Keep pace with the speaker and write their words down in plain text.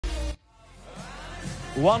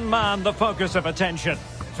One man the focus of attention.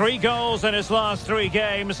 3 goals in his last 3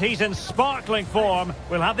 games. He's in sparkling form.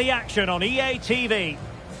 We'll have the action on EA TV.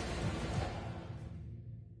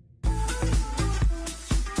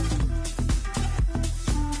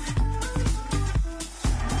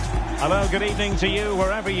 Hello, good evening to you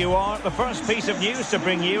wherever you are. The first piece of news to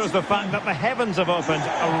bring you is the fact that the heavens have opened.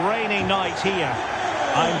 A rainy night here.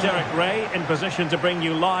 I'm Derek Ray, in position to bring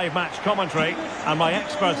you live match commentary, and my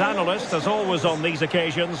expert analyst, as always on these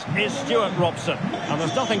occasions, is Stuart Robson. And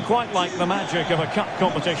there's nothing quite like the magic of a cup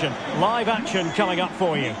competition. Live action coming up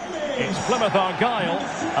for you. It's Plymouth Argyle,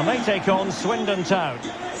 and they take on Swindon Town.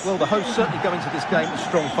 Well, the hosts certainly go into this game as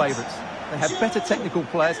strong favourites. They have better technical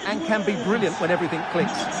players and can be brilliant when everything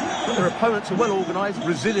clicks. But their opponents are well organised,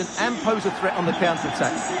 resilient and pose a threat on the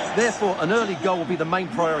counter-attack. Therefore, an early goal will be the main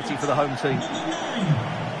priority for the home team.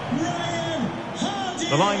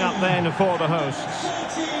 The line-up then for the hosts.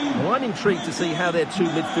 Well, I'm intrigued to see how their 2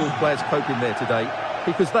 midfield players cope in there today,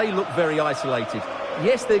 because they look very isolated.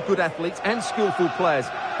 Yes, they're good athletes and skillful players,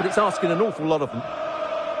 but it's asking an awful lot of them.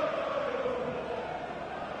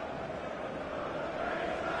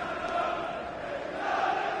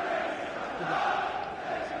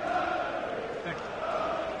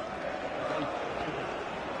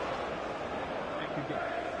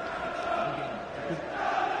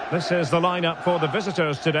 This is the lineup for the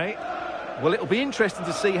visitors today. Well, it'll be interesting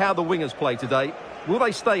to see how the wingers play today. Will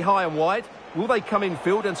they stay high and wide? Will they come in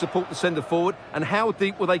field and support the centre forward? And how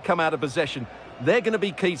deep will they come out of possession? They're going to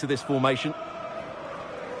be key to this formation.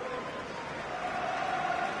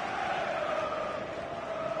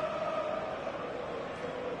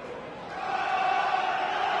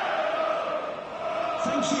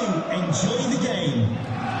 Thank you. Enjoy the game.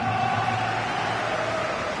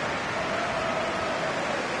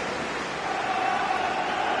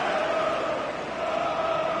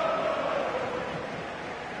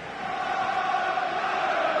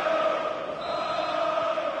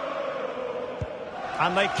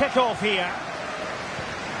 And they kick off here.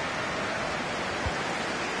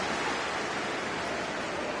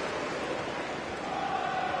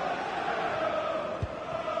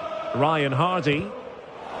 Ryan Hardy.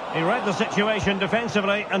 He read the situation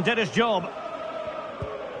defensively and did his job.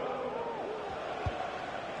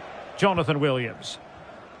 Jonathan Williams.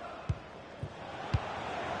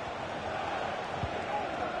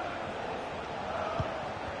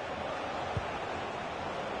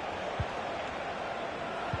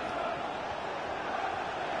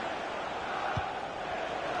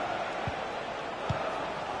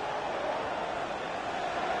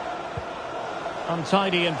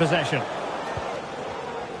 Untidy in possession.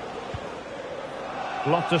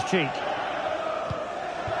 Loftus-Cheek.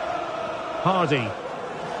 Hardy.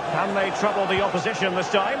 Can they trouble the opposition this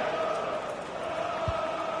time?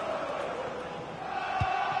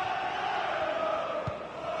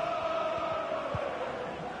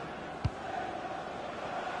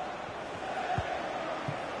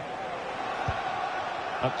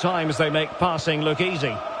 At times they make passing look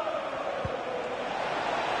easy.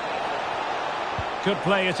 Could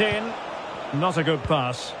play it in. Not a good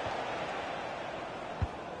pass.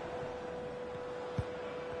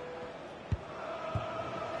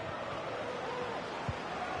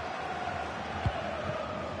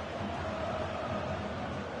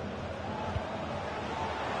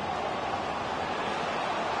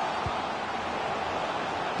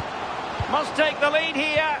 Must take the lead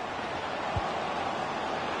here.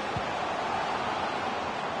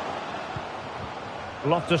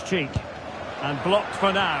 Loftus-Cheek. And blocked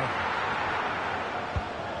for now.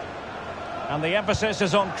 And the emphasis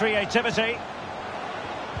is on creativity.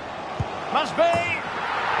 Must be!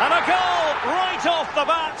 And a goal right off the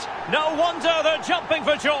bat. No wonder they're jumping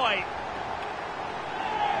for joy.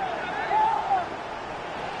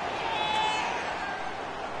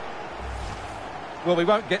 Well, we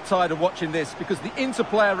won't get tired of watching this because the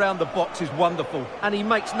interplay around the box is wonderful. And he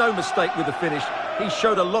makes no mistake with the finish. He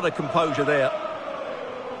showed a lot of composure there.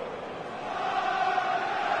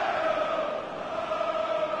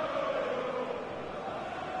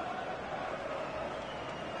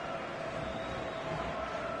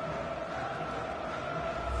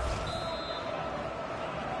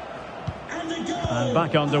 And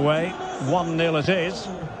back underway. 1-0 it is.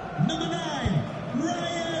 Number 9,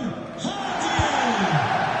 Ryan Hardy.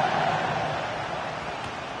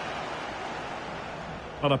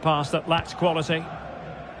 But a pass that lacks quality.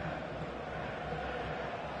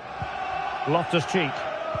 Loftus-Cheek.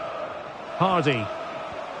 Hardy.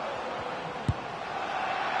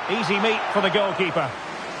 Easy meet for the goalkeeper.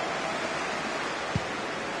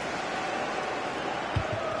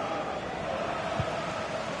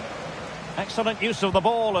 Excellent use of the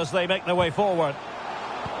ball as they make their way forward.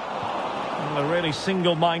 And a really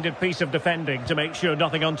single-minded piece of defending to make sure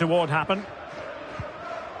nothing untoward happened.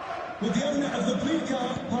 With the owner of the blue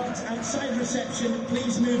car parked outside reception,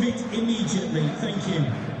 please move it immediately. Thank you.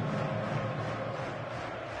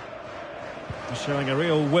 Showing a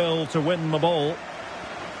real will to win the ball.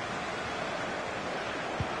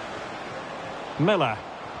 Miller.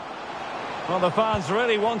 Well, the fans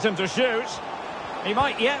really want him to shoot. He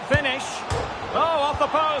might yet finish. Oh, off the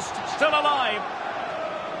post. Still alive.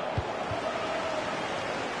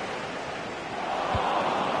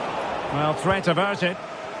 Well, threat averted.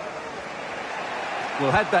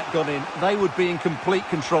 Well, had that gone in, they would be in complete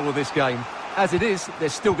control of this game. As it is, they're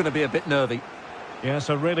still going to be a bit nervy. Yes,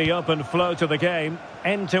 a really open flow to the game.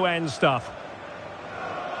 End-to-end stuff.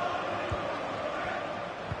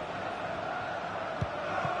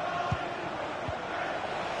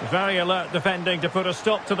 Very alert defending to put a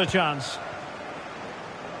stop to the chance.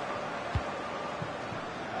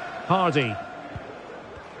 Hardy.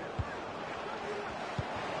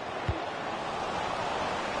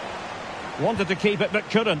 Wanted to keep it but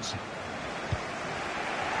couldn't.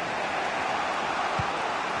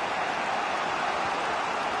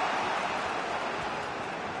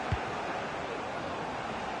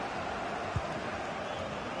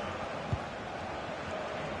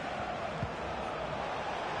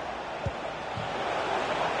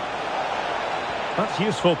 That's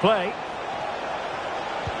useful play.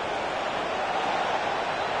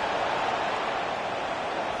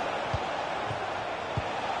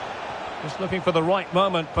 Just looking for the right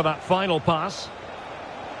moment for that final pass.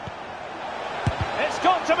 It's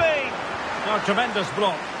got to be! Oh, tremendous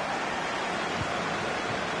block.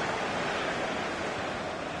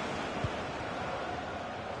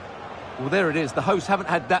 Well, there it is. The hosts haven't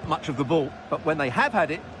had that much of the ball, but when they have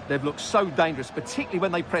had it, they've looked so dangerous, particularly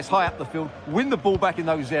when they press high up the field, win the ball back in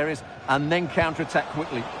those areas, and then counter-attack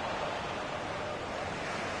quickly.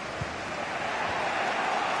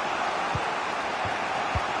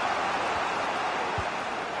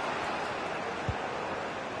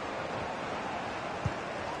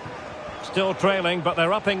 Still trailing, but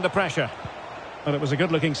they're upping the pressure. Well, it was a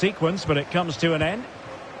good-looking sequence, but it comes to an end.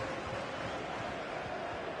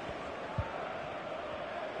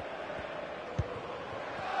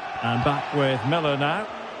 And back with Miller now.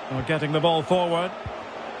 We're getting the ball forward.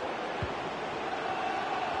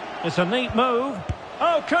 It's a neat move.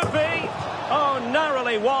 Oh, could be. Oh,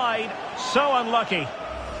 narrowly wide. So unlucky.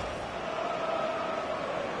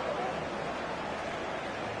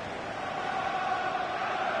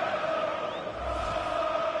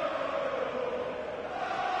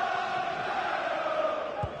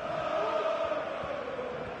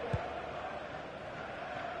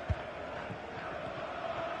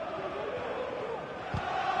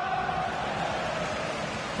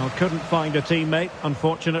 Well, couldn't find a teammate,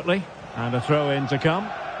 unfortunately. And a throw-in to come.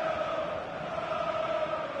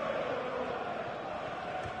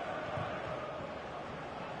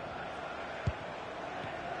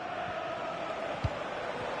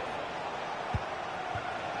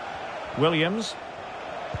 Williams.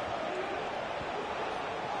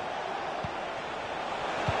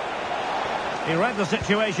 He read the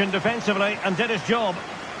situation defensively and did his job.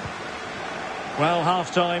 Well,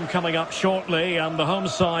 half-time coming up shortly and the home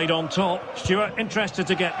side on top. Stuart, interested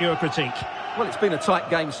to get your critique. Well, it's been a tight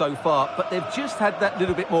game so far, but they've just had that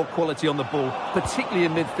little bit more quality on the ball, particularly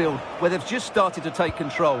in midfield, where they've just started to take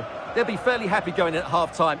control. They'll be fairly happy going in at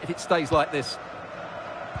half-time if it stays like this.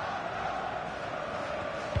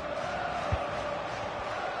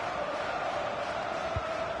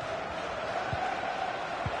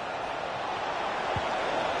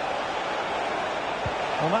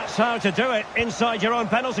 Well, that's how to do it inside your own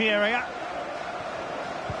penalty area.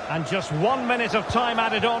 And just 1 minute of time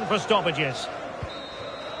added on for stoppages.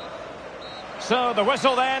 So the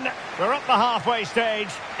whistle then. We're up the halfway stage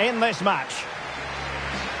in this match.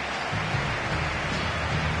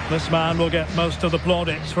 This man will get most of the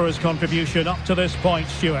plaudits for his contribution up to this point,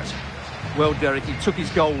 Stuart. Well, Derek, he took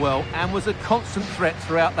his goal well and was a constant threat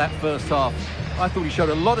throughout that first half. I thought he showed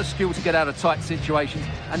a lot of skill to get out of tight situations,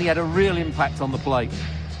 and he had a real impact on the play.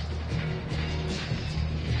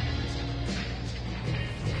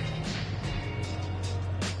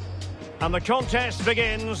 And the contest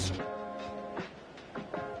begins.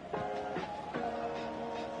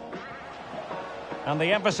 And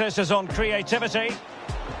the emphasis is on creativity.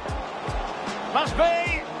 Must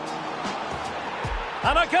be!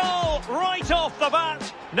 And a goal right off the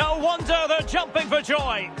bat. No wonder they're jumping for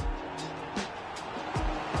joy.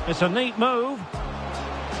 It's a neat move.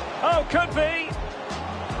 Oh, could be.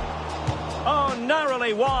 Oh,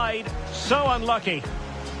 narrowly wide. So unlucky.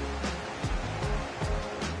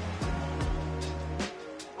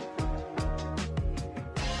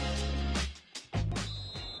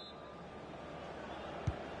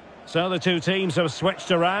 So the two teams have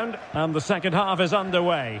switched around and the second half is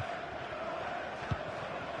underway.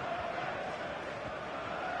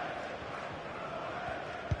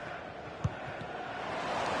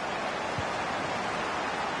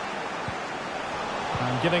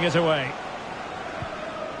 And giving it away.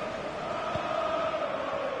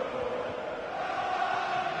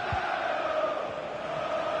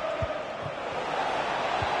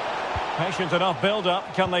 Patient enough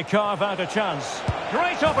build-up. Can they carve out a chance?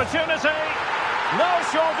 Great opportunity. No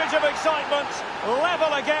shortage of excitement.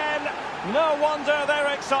 Level again. No wonder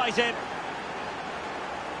they're excited.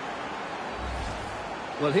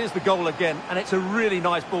 Well, here's the goal again, and it's a really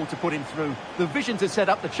nice ball to put him through. The vision to set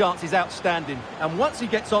up the chance is outstanding, and once he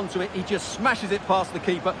gets onto it, he just smashes it past the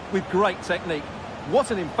keeper with great technique.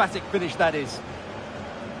 What an emphatic finish that is.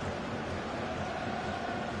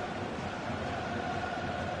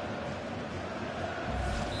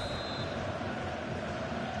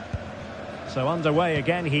 So underway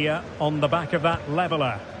again here on the back of that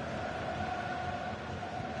leveller.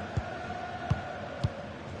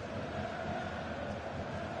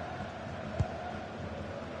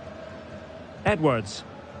 Edwards.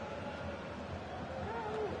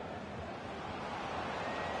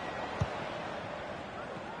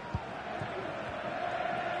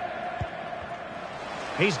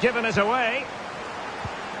 He's given it away.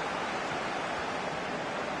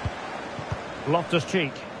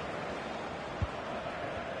 Loftus-Cheek.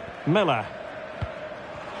 Miller.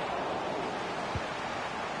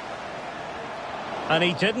 And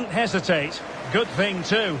he didn't hesitate. Good thing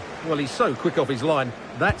too. Well, he's so quick off his line.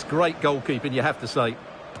 That's great goalkeeping, you have to say.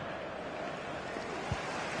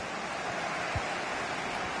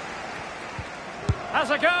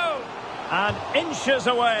 Has a go! And inches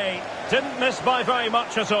away. Didn't miss by very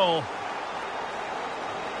much at all.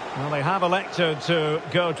 Well, they have elected to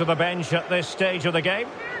go to the bench at this stage of the game.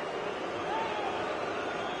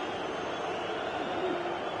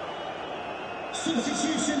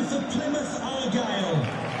 Substitution for Plymouth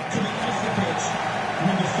Argyle. Coming off the pitch,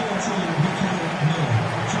 number 14, Miller.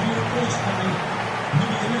 To be replaced by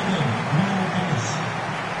number 11, Ennis.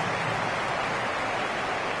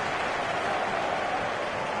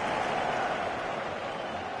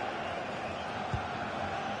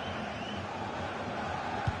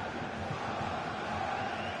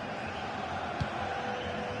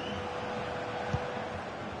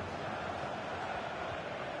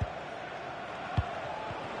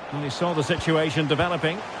 And he saw the situation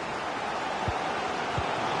developing.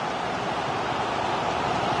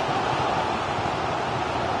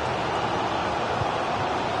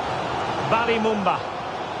 Mumba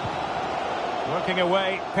working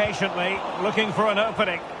away patiently, looking for an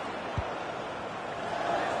opening.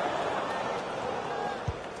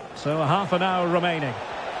 So half an hour remaining.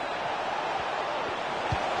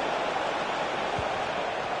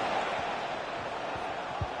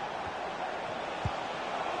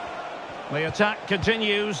 The attack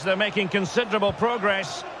continues. They're making considerable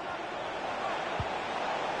progress.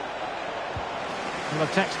 And a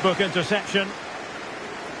textbook interception.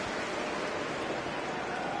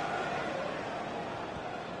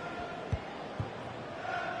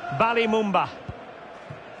 Mumba.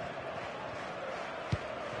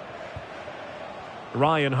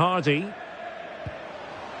 Ryan Hardy.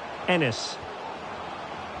 Ennis.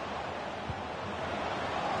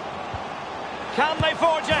 Can they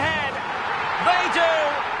forge ahead? They do,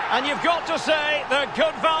 and you've got to say they're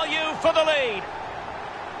good value for the lead.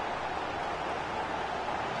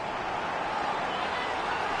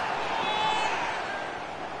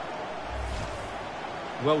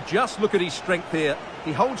 Well, just look at his strength here.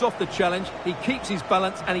 He holds off the challenge, he keeps his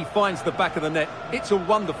balance, and he finds the back of the net. It's a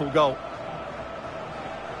wonderful goal.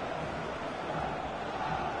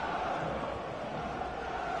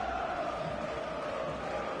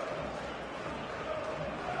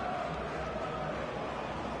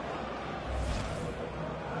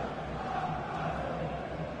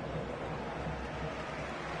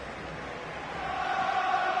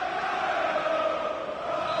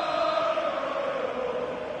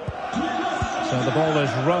 So the ball is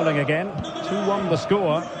rolling again. 2-1 the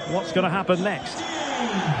score. What's going to happen next?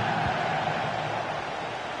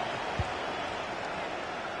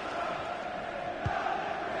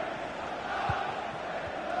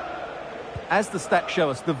 As the stats show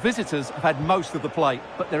us, the visitors have had most of the play,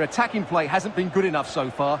 but their attacking play hasn't been good enough so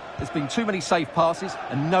far. There's been too many safe passes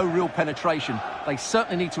and no real penetration. They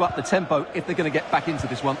certainly need to up the tempo if they're going to get back into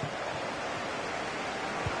this one.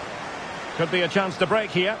 Could be a chance to break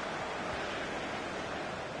here.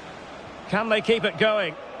 Can they keep it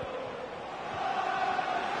going?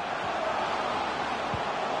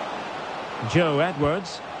 Joe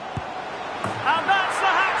Edwards. And that's the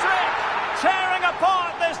hat-trick! Tearing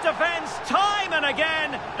apart this defence time and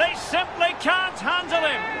again. They simply can't handle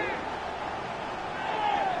him.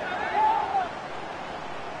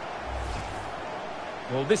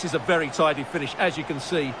 Well, this is a very tidy finish, as you can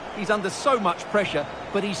see. He's under so much pressure,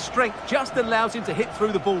 but his strength just allows him to hit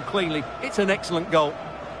through the ball cleanly. It's an excellent goal.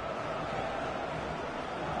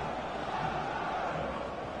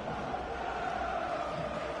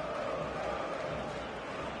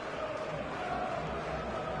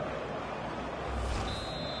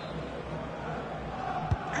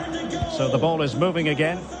 So the ball is moving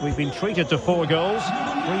again. We've been treated to 4 goals.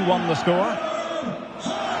 3-1 the score.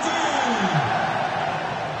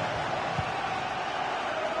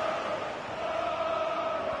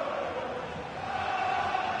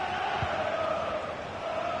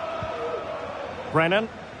 Brennan.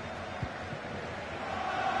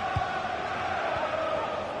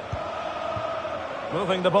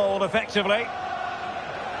 Moving the ball effectively.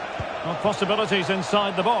 No possibilities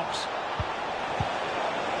inside the box.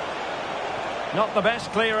 Not the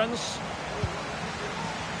best clearance.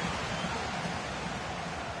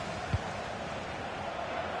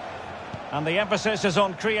 And the emphasis is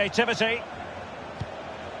on creativity.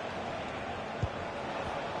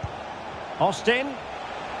 Austin.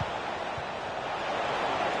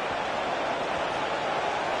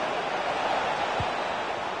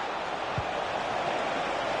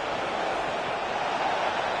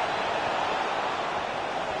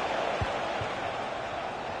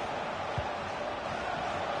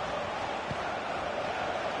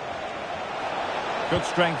 Good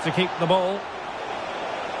strength to keep the ball.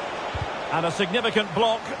 And a significant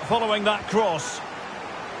block following that cross.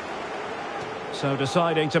 So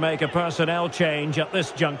deciding to make a personnel change at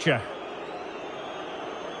this juncture.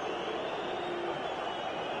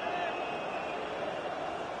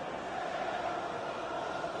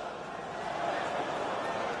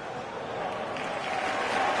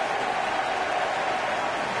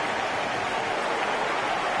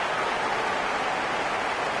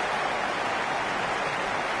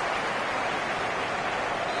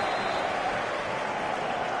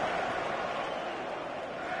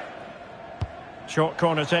 Short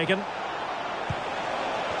corner taken.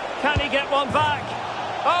 Can he get one back?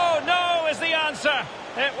 Oh, no is the answer.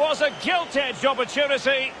 It was a gilt-edged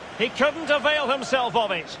opportunity. He couldn't avail himself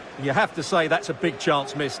of it. You have to say that's a big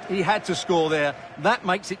chance missed. He had to score there. That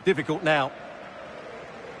makes it difficult now.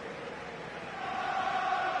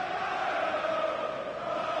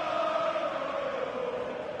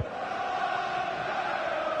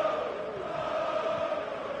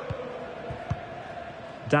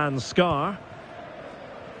 Dan Scar.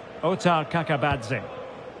 Otar Kakabadze.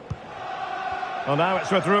 Well, now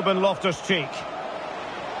it's with Ruben Loftus-Cheek.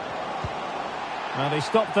 And he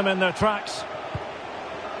stopped them in their tracks.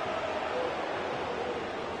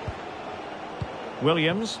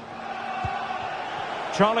 Williams.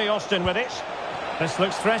 Charlie Austin with it. This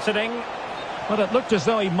looks threatening. Well, it looked as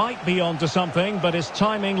though he might be onto something, but his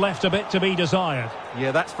timing left a bit to be desired.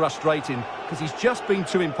 Yeah, that's frustrating, because he's just been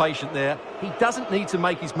too impatient there. He doesn't need to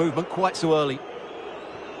make his movement quite so early.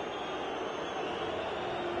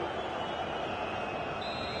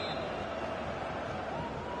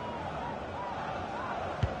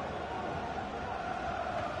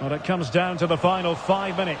 Well, it comes down to the final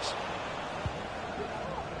 5 minutes.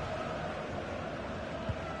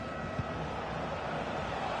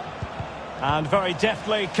 And very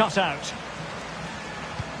deftly cut out.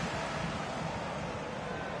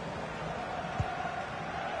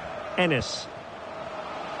 Ennis.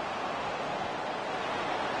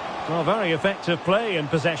 Well, very effective play in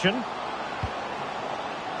possession.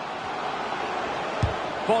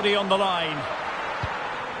 Body on the line.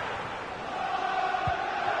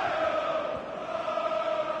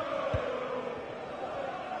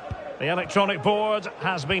 The electronic board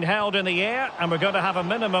has been held in the air, and we're going to have a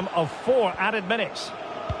minimum of 4 added minutes.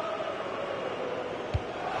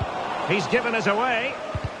 He's given us away.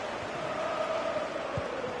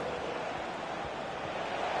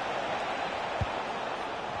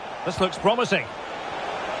 This looks promising.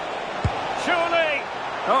 Surely!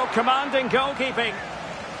 Oh, commanding goalkeeping.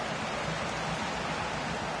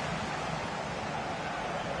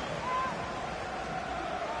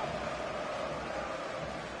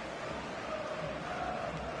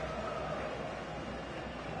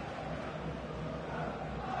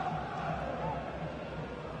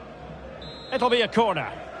 It'll be a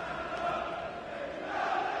corner.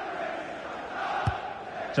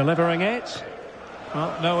 Delivering it.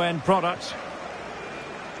 Well, no end product.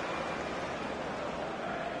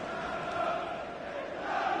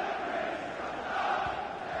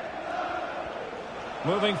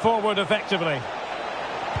 Moving forward effectively.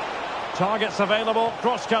 Targets available.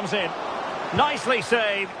 Cross comes in. Nicely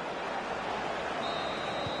saved.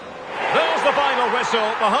 There's the final whistle.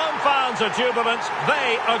 The home fans are jubilant.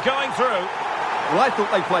 They are going through. Well, I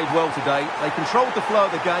thought they played well today. They controlled the flow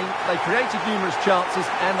of the game, they created numerous chances,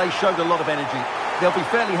 and they showed a lot of energy. They'll be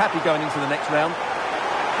fairly happy going into the next round.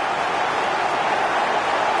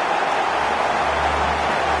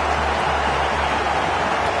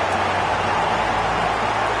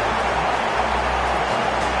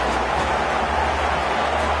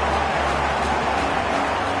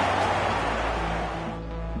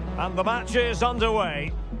 And the match is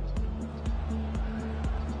underway.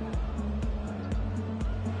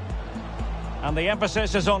 And the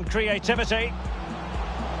emphasis is on creativity.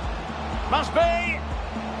 Must be!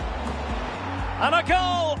 And a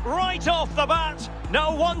goal right off the bat.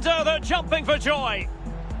 No wonder they're jumping for joy.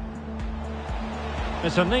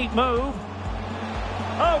 It's a neat move.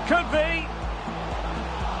 Oh, could be.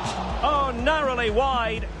 Oh, narrowly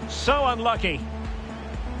wide. So unlucky.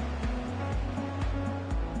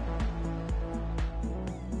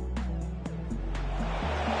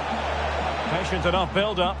 Patient enough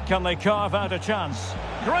build-up. Can they carve out a chance?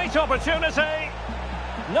 Great opportunity.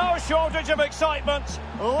 No shortage of excitement.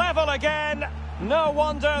 Level again. No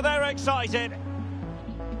wonder they're excited.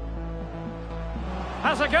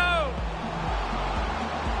 Has a go.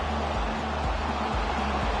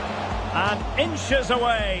 And inches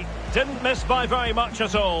away. Didn't miss by very much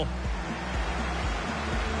at all.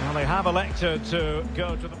 Well, they have elected to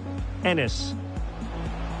go to the... Ennis.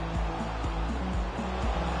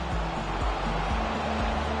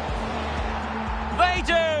 They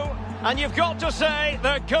do, and you've got to say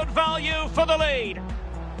they're good value for the lead.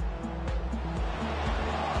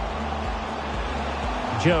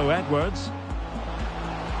 Joe Edwards.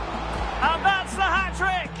 And that's the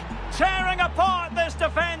hat-trick! Tearing apart this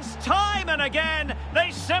defence time and again.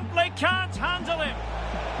 They simply can't handle him.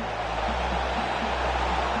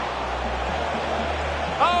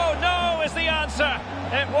 Oh, no is the answer.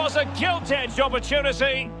 It was a gilt-edged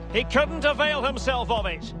opportunity. He couldn't avail himself of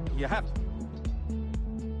it. You have...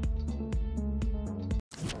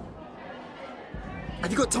 Have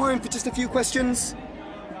you got time for just a few questions?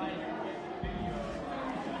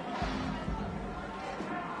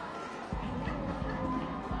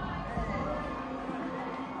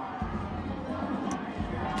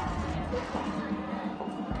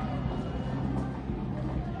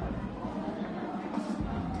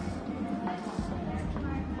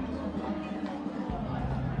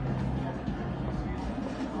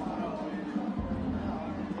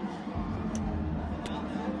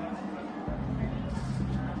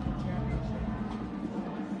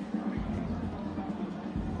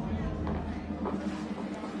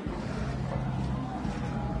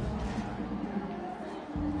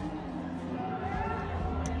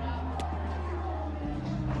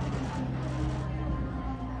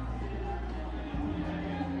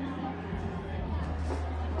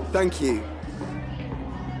 Thank you.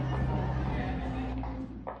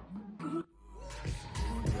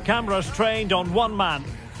 Cameras trained on one man.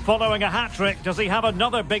 Following a hat-trick, does he have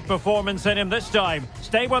another big performance in him this time?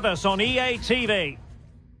 Stay with us on EA TV.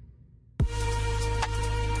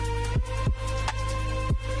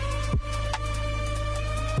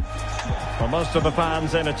 Well, most of the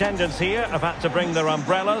fans in attendance here have had to bring their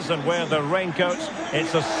umbrellas and wear their raincoats.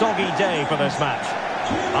 It's a soggy day for this match.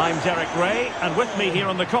 I'm Derek Ray, and with me here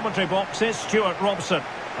on the commentary box is Stuart Robson.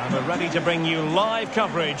 And we're ready to bring you live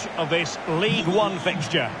coverage of this League One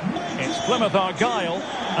fixture. It's Plymouth Argyle,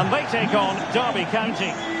 and they take on Derby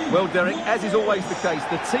County. Well, Derek, as is always the case,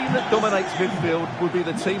 the team that dominates midfield will be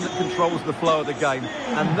the team that controls the flow of the game.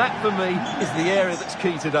 And that, for me, is the area that's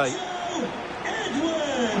key today.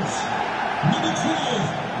 Edwards! Number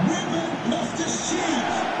 12, Ruben Loftus-Cheek.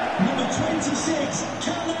 Number 26,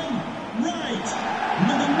 Callum Wright.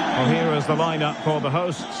 Number 9... Well, here is the lineup for the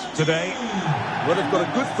hosts today. Well, they've got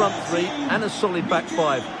a good front three and a solid back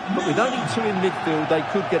five. But with only two in midfield, they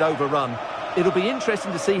could get overrun. It'll be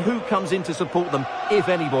interesting to see who comes in to support them, if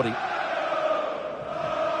anybody.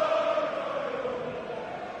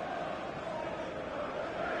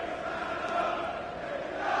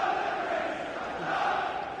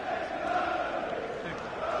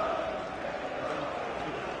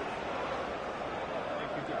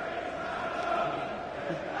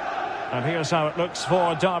 And here's how it looks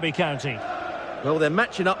for Derby County. Well, they're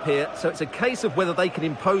matching up here, so it's a case of whether they can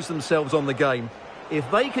impose themselves on the game. If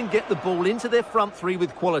they can get the ball into their front three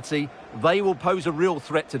with quality, they will pose a real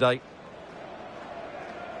threat today.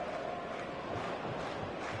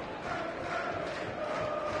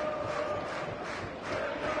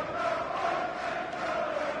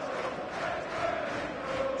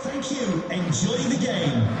 Thank you. Enjoy the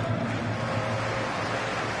game.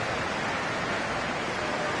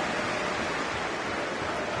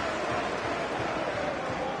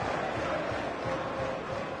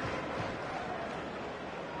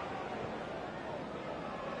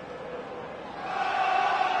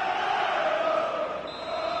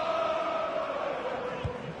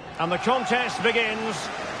 And the contest begins.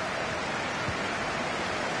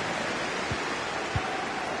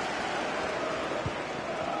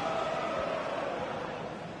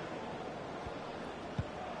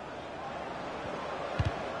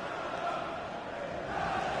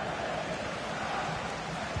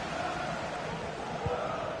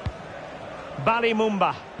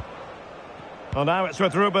 Mumba. Well, now it's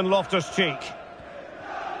with Ruben Loftus-Cheek.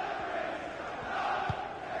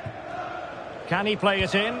 Can he play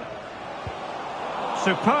it in?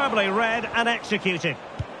 Superbly read and executed.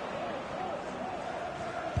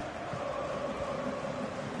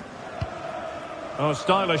 Oh,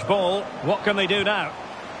 stylish ball. What can they do now?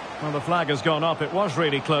 Well, the flag has gone up. It was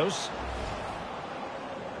really close.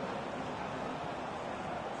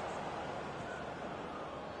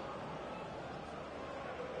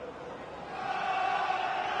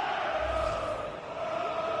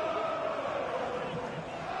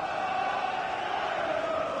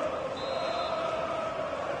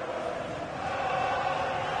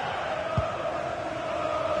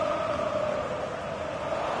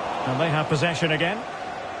 And they have possession again.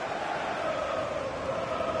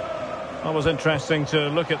 It was interesting to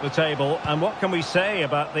look at the table. And what can we say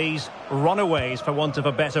about these runaways, for want of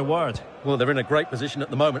a better word? Well, they're in a great position at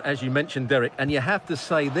the moment, as you mentioned, Derek. And you have to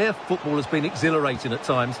say their football has been exhilarating at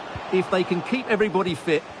times. If they can keep everybody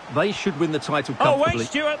fit, they should win the title comfortably. Oh, wait,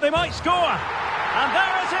 Stuart, they might score. And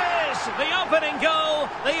there it is, the opening goal,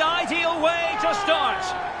 the ideal way to start.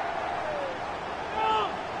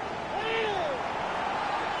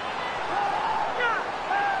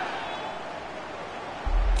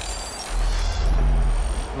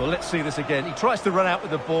 Well, let's see this again. He tries to run out with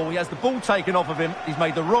the ball. He has the ball taken off of him. He's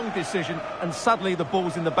made the wrong decision, and suddenly the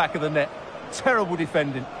ball's in the back of the net. Terrible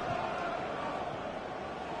defending.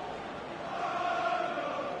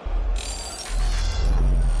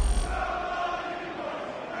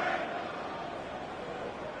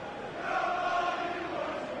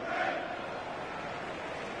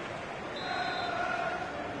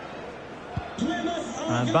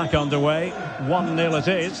 And back underway. 1-0 it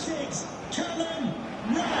is.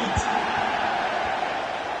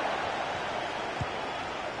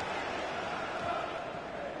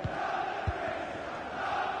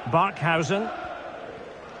 Barkhausen.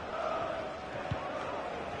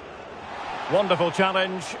 Wonderful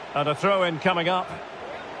challenge and a throw-in coming up.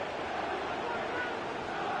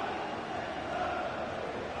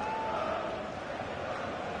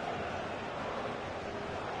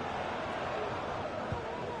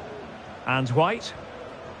 And White.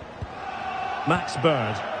 Max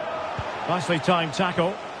Bird. Nicely timed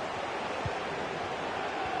tackle.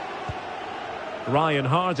 Ryan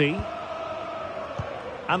Hardy.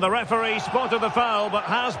 And the referee spotted the foul, but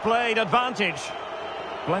has played advantage.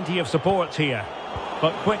 Plenty of support here,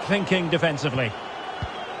 but quick thinking defensively.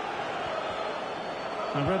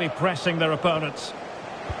 And really pressing their opponents.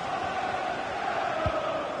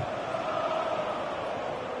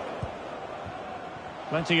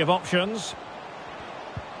 Plenty of options.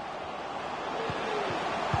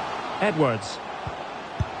 Edwards.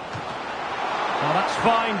 Well, that's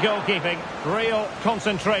fine goalkeeping. Real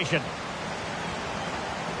concentration.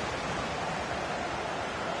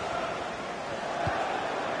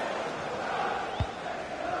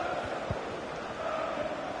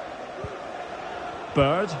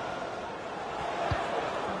 Bird.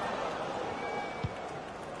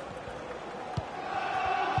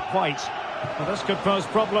 White. Well, this could pose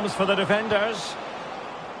problems for the defenders.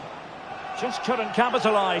 Just couldn't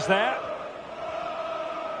capitalise there.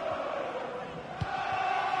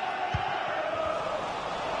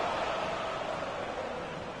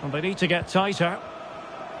 And they need to get tighter.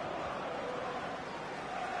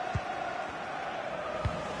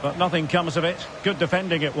 But nothing comes of it. Good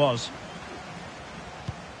defending it was.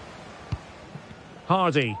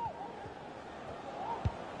 Hardy.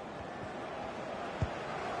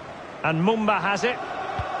 And Mumba has it.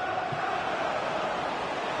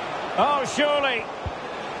 Oh, surely.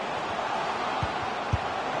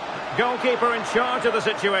 Goalkeeper in charge of the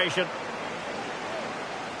situation.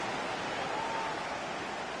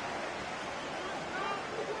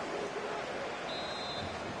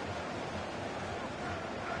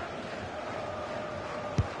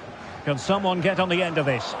 Can someone get on the end of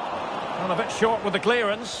this? Well, a bit short with the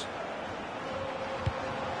clearance.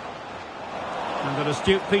 And an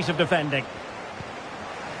astute piece of defending.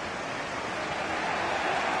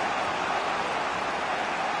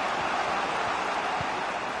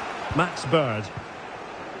 Max Bird.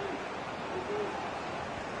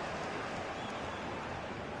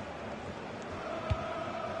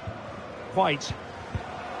 White.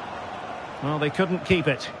 Well, they couldn't keep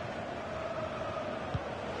it.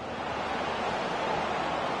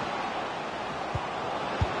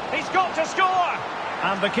 He's got to score!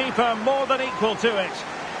 And the keeper more than equal to it.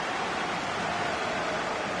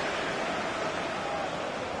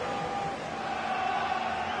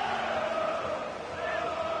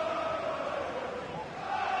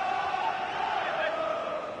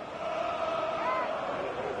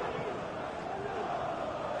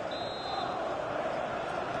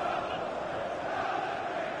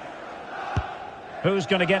 Who's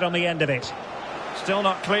going to get on the end of it? Still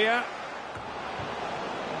not clear.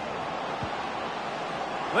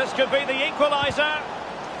 This could be the equaliser.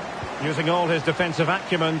 Using all his defensive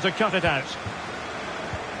acumen to cut it out.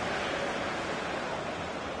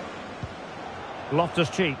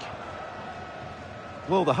 Loftus-Cheek.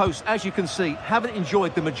 Well, the hosts, as you can see, haven't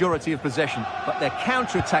enjoyed the majority of possession, but their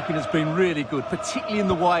counter-attacking has been really good, particularly in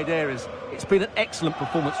the wide areas. It's been an excellent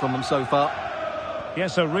performance from them so far.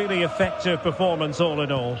 Yes, a really effective performance all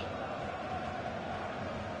in all.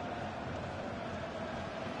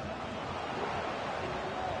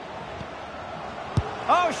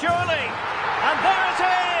 Oh, surely! And there it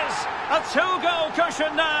is! A two-goal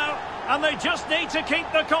cushion now, and they just need to keep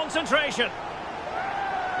the concentration.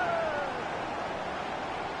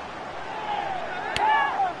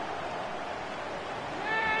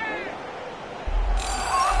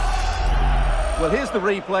 Well, here's the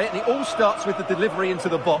replay, and it all starts with the delivery into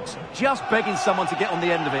the box. Just begging someone to get on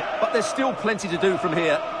the end of it. But there's still plenty to do from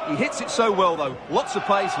here. He hits it so well, though. Lots of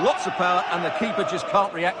pace, lots of power, and the keeper just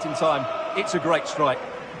can't react in time. It's a great strike.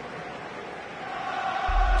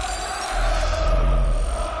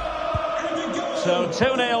 So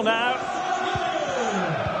 2-0 now.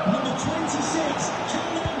 Number 26,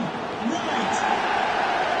 Callum Wright.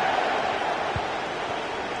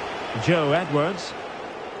 Joe Edwards.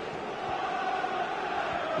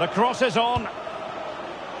 The cross is on.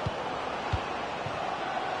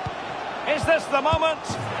 Is this the moment?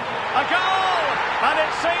 A goal! And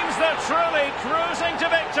it seems they're truly cruising to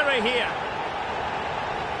victory here.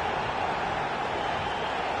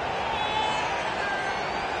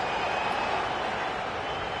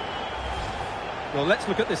 Well, let's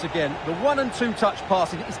look at this again. The 1- and 2-touch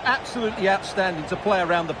passing is absolutely outstanding to play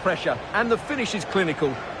around the pressure. And the finish is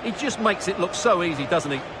clinical. He just makes it look so easy,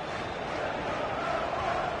 doesn't he?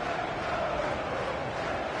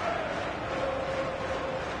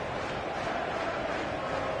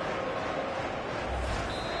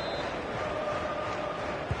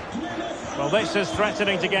 Well, this is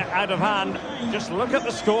threatening to get out of hand. Just look at the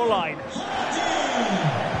scoreline.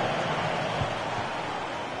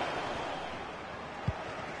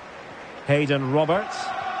 Hayden Roberts.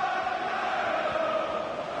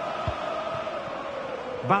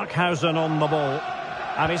 Barkhausen on the ball.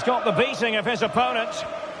 And he's got the beating of his opponent.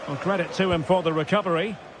 Well, credit to him for the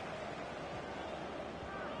recovery.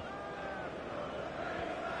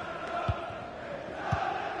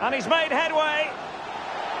 And he's made headway.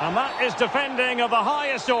 And that is defending of the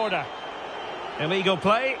highest order. Illegal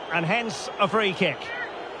play, and hence a free kick.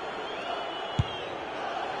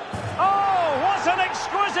 Oh, what an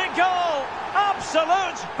exquisite goal!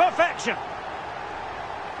 Absolute perfection.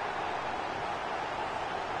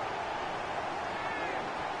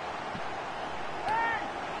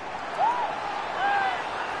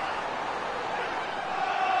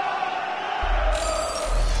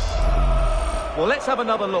 Well, let's have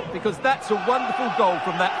another look, because that's a wonderful goal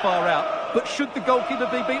from that far out. But should the goalkeeper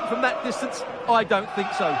be beaten from that distance? I don't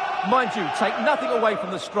think so. Mind you, take nothing away from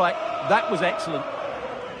the strike. That was excellent.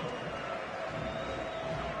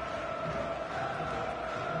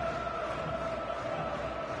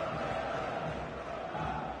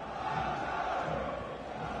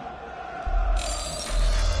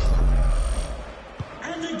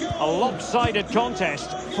 A lopsided contest,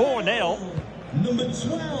 4-0. Number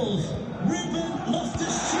 12, Ruben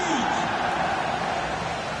Loftus-Cheek.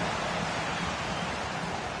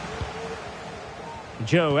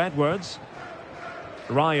 Joe Edwards.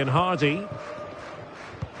 Ryan Hardy.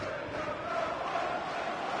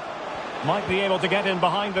 Might be able to get in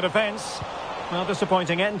behind the defence. Well,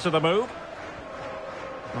 disappointing end to the move.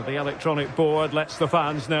 Well, the electronic board lets the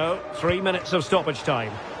fans know. 3 minutes of stoppage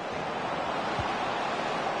time.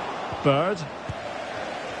 Bird.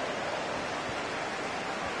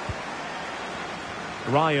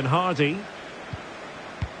 Ryan Hardy.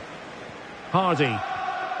 Hardy.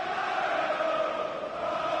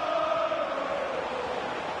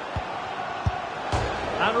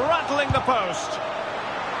 And rattling the post.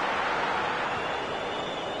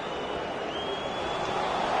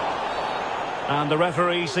 And the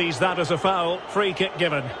referee sees that as a foul. Free kick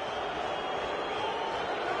given.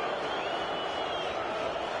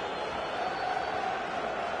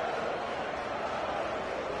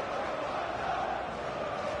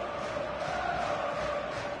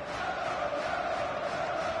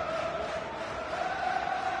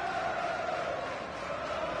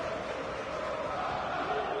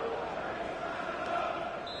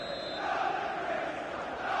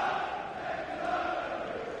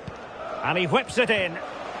 And he whips it in.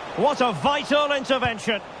 What a vital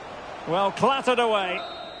intervention. Well, clattered away.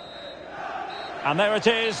 And there it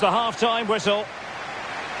is, the half-time whistle.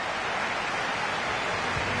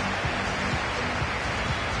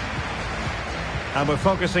 And we're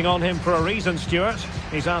focusing on him for a reason, Stuart.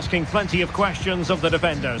 He's asking plenty of questions of the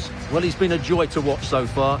defenders. Well, he's been a joy to watch so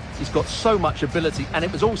far. He's got so much ability, and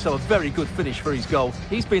it was also a very good finish for his goal.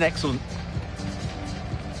 He's been excellent.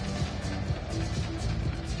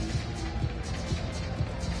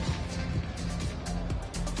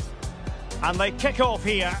 And they kick off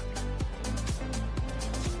here.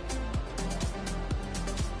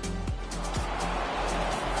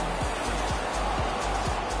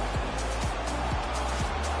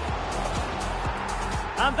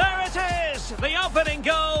 And there it is, the opening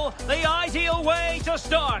goal, the ideal way to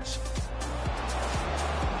start.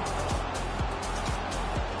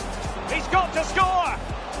 He's got to score.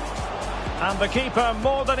 And the keeper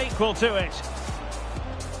more than equal to it.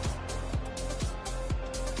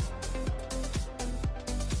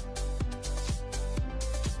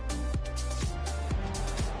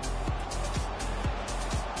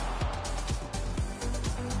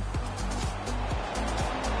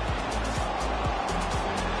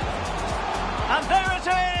 And there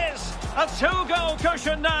it is! A two-goal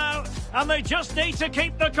cushion now, and they just need to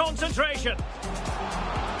keep the concentration.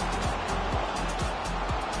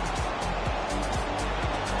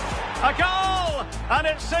 A goal! And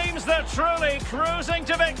it seems they're truly cruising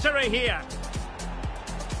to victory here.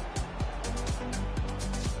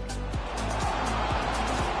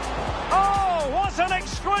 Oh, what an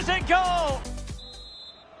exquisite goal!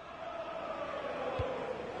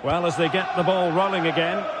 Well, as they get the ball rolling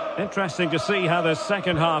again, interesting to see how the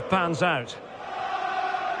second half pans out.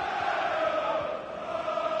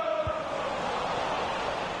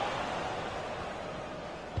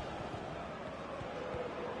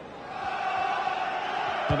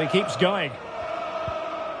 And he keeps going.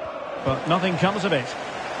 But nothing comes of it.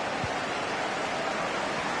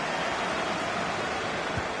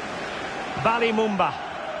 Mumba.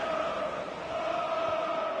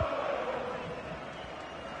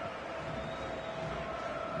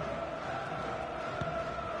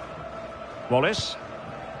 Wallace.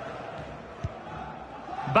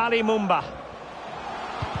 Mumba.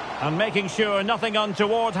 And making sure nothing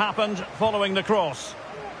untoward happened following the cross.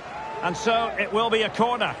 And so it will be a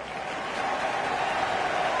corner.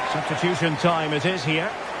 Substitution time it is here.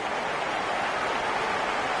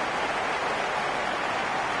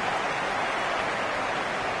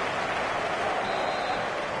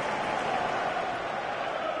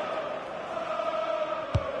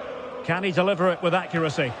 Can he deliver it with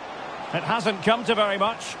accuracy? It hasn't come to very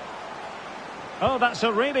much. Oh, that's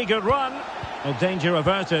a really good run. Well, danger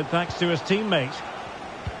averted thanks to his teammate.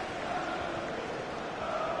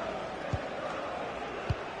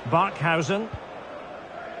 Barkhausen.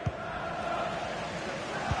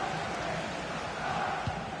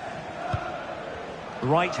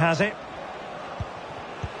 Wright has it.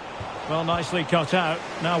 Well, nicely cut out.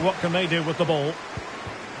 Now what can they do with the ball?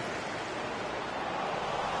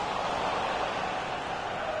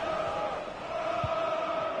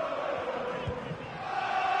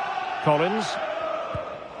 Collins.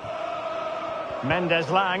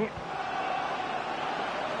 Mendes-Lang.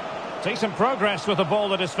 Decent progress with the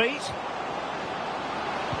ball at his feet.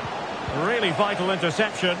 Really vital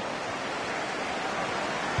interception.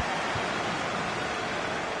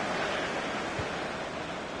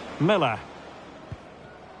 Miller.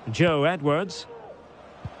 Joe Edwards.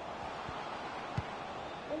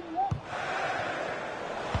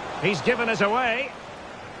 He's given us away.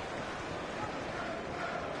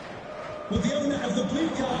 Will the owner of the blue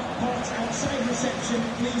car parked outside reception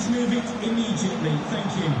please move it immediately?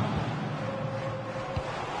 Thank you.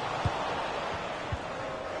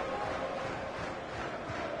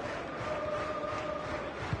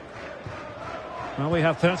 Well, we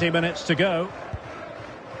have 30 minutes to go.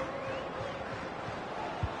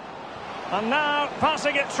 And now,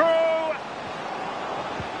 passing it through.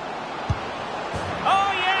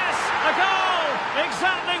 Oh, yes! A goal!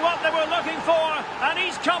 Exactly what they were looking for, and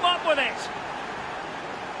he's come up with it.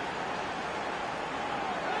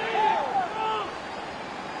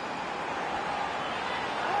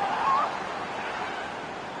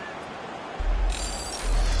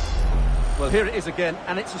 Well, here it is again,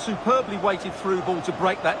 and it's a superbly weighted through ball to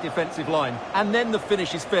break that defensive line. And then the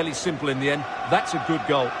finish is fairly simple in the end. That's a good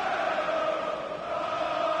goal.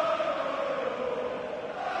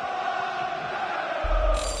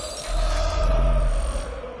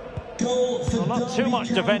 Well, not too much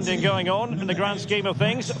defending going on in the grand scheme of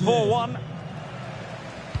things. 4-1.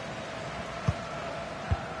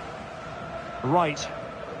 Right.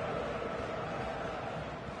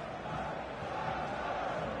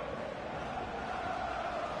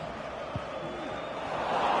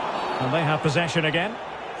 And they have possession again.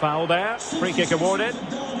 Foul there. Free kick awarded.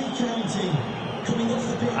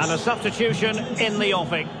 And a substitution in the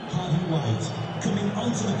offing. Coming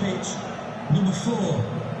onto the pitch, number 4,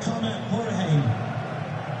 Connor Horahan.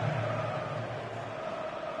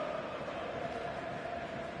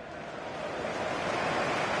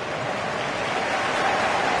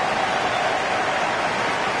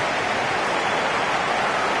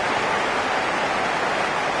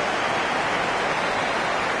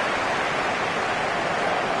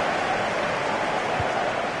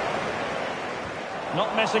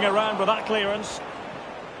 Not messing around with that clearance.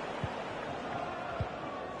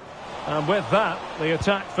 And with that, the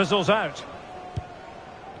attack fizzles out.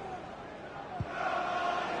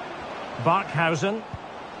 Barkhausen.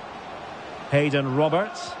 Hayden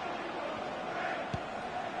Roberts.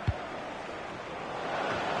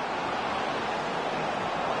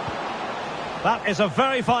 That is a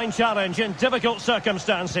very fine challenge in difficult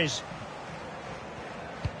circumstances.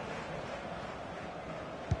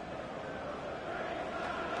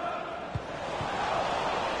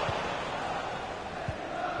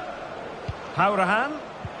 Hourahan.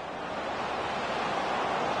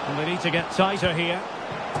 And they need to get tighter here.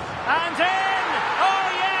 And in! Oh,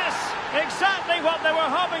 yes! Exactly what they were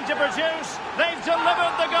hoping to produce. They've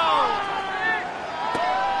delivered the goal.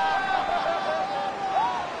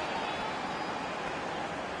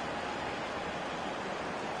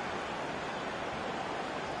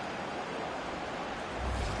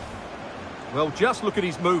 Well, just look at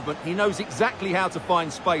his movement. He knows exactly how to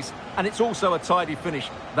find space, and it's also a tidy finish.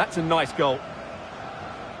 That's a nice goal.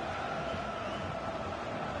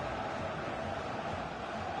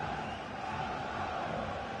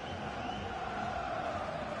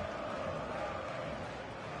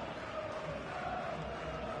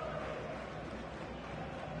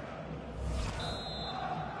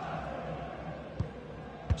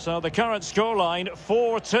 So the current scoreline,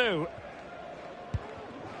 4-2.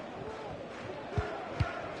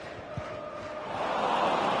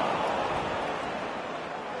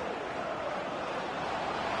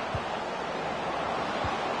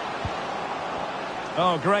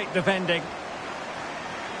 Oh, great defending.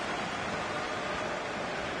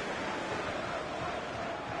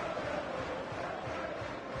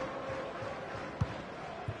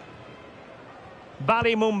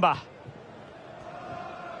 Balimumba.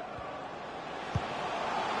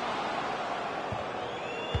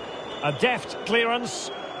 A deft clearance.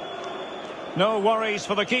 No worries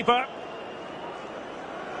for the keeper.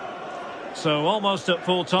 So almost at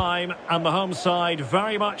full time, and the home side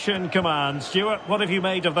very much in command. Stuart, what have you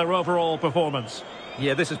made of their overall performance?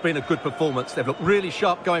 Yeah, this has been a good performance. They've looked really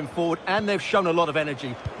sharp going forward, and they've shown a lot of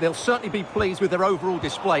energy. They'll certainly be pleased with their overall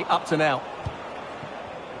display up to now.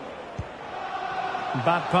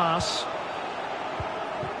 Bad pass.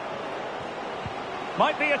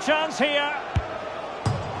 Might be a chance here.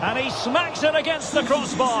 And he smacks it against the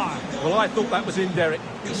crossbar. Well, I thought that was in, Derek.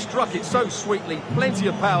 He struck it so sweetly. Plenty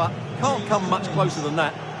of power. Can't come much closer than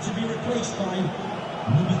that. To be replaced by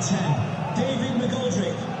number 10, David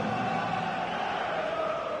McGoldrick.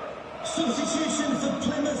 Substitution for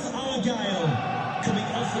Plymouth Argyle. Coming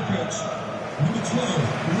off the pitch, number 12,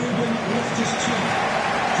 Ruben Loftus-Cheek.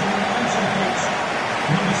 Coming onto the pitch,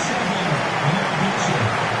 number 7, Matt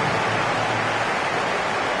Mitchell.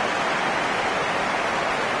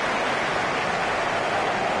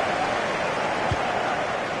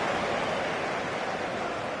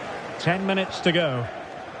 Ten minutes to go.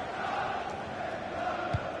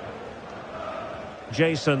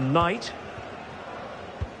 Jason Knight.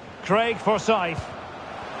 Craig Forsyth.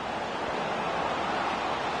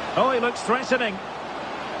 Oh, he looks threatening.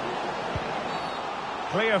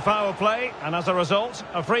 Clear foul play, and as a result,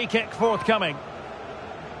 a free kick forthcoming.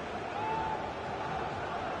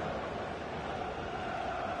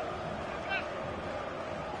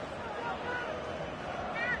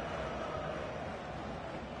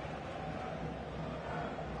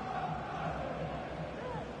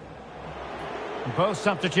 Both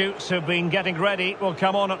substitutes who've been getting ready will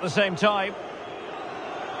come on at the same time.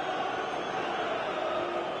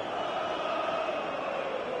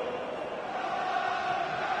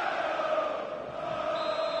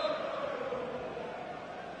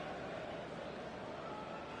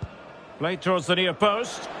 Played towards the near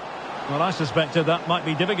post. Well, I suspected that might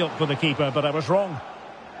be difficult for the keeper, but I was wrong.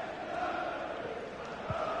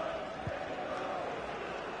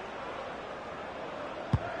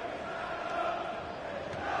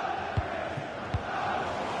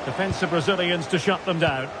 Defensive Brazilians to shut them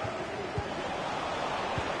down.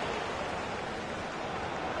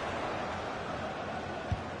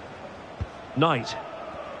 Knight.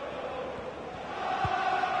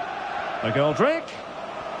 McGoldrick.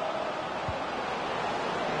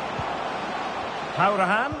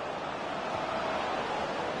 Hourahan.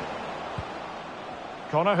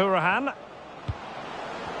 Conor Hourahan.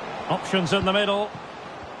 Options in the middle.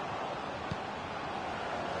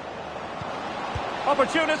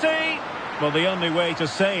 Opportunity! Well, the only way to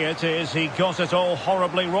say it is he got it all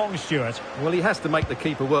horribly wrong, Stuart. Well, he has to make the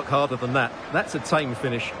keeper work harder than that. That's a tame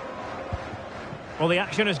finish. Well, the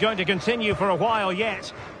action is going to continue for a while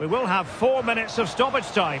yet. We will have 4 minutes of stoppage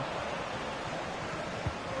time.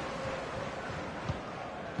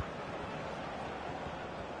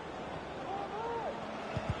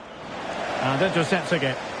 And intercepts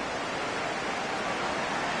again.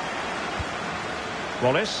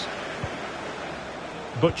 Wallace.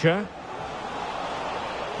 Butcher.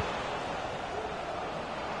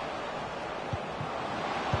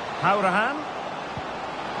 Hourahan.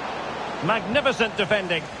 Magnificent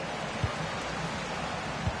defending.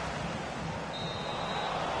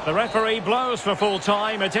 The referee blows for full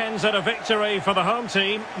time. It ends at a victory for the home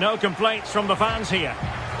team. No complaints from the fans here.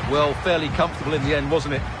 Well, fairly comfortable in the end,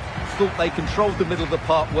 wasn't it? Thought they controlled the middle of the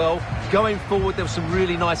park well. Going forward, there was some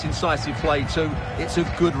really nice incisive play too. It's a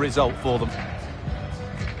good result for them.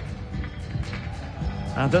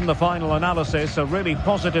 And in the final analysis, a really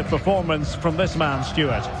positive performance from this man,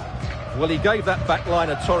 Stuart. Well, he gave that back line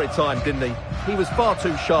a torrid time, didn't he? He was far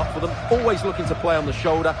too sharp for them, always looking to play on the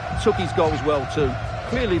shoulder, took his goals well too.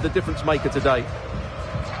 Clearly the difference maker today.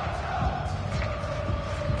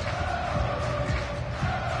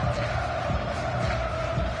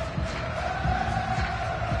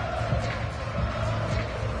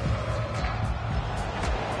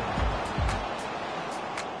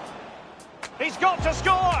 He's got to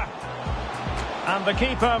score! And the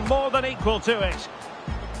keeper more than equal to it.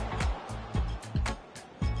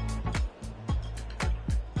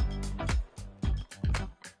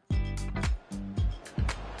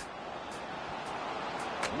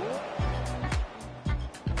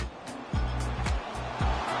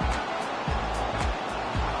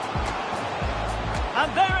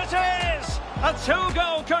 And there it is! A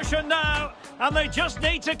 2-goal cushion now, and they just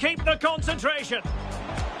need to keep the concentration.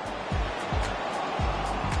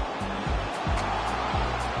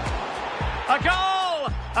 A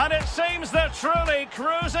goal! And it seems they're truly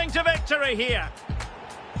cruising to victory here.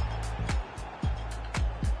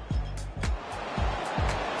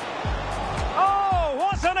 Oh,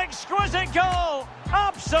 what an exquisite goal!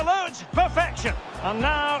 Absolute perfection. And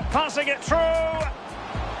now passing it through.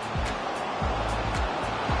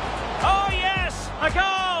 Oh yes, a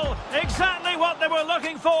goal! Exactly what they were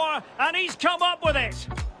looking for, and he's come up with it.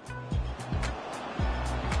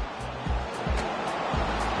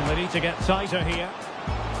 They need to get tighter here.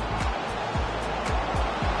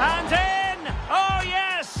 And in! Oh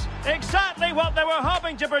yes! Exactly what they were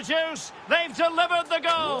hoping to produce. They've delivered the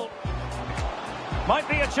goal. Might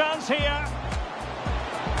be a chance here.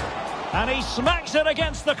 And he smacks it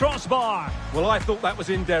against the crossbar. Well, I thought that was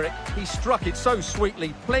in, Derek. He struck it so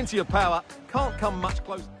sweetly, plenty of power. Can't come much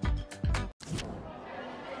closer.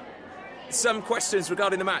 Some questions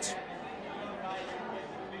regarding the match.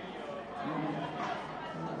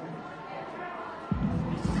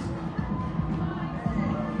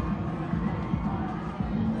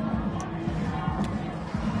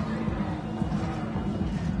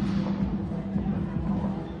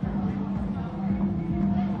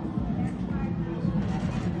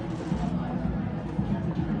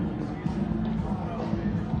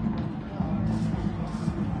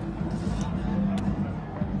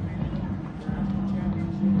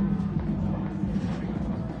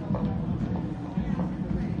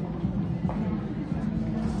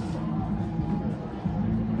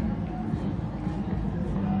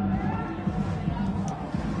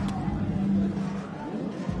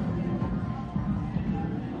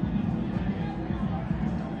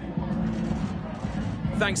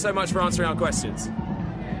 Thanks so much for answering our questions.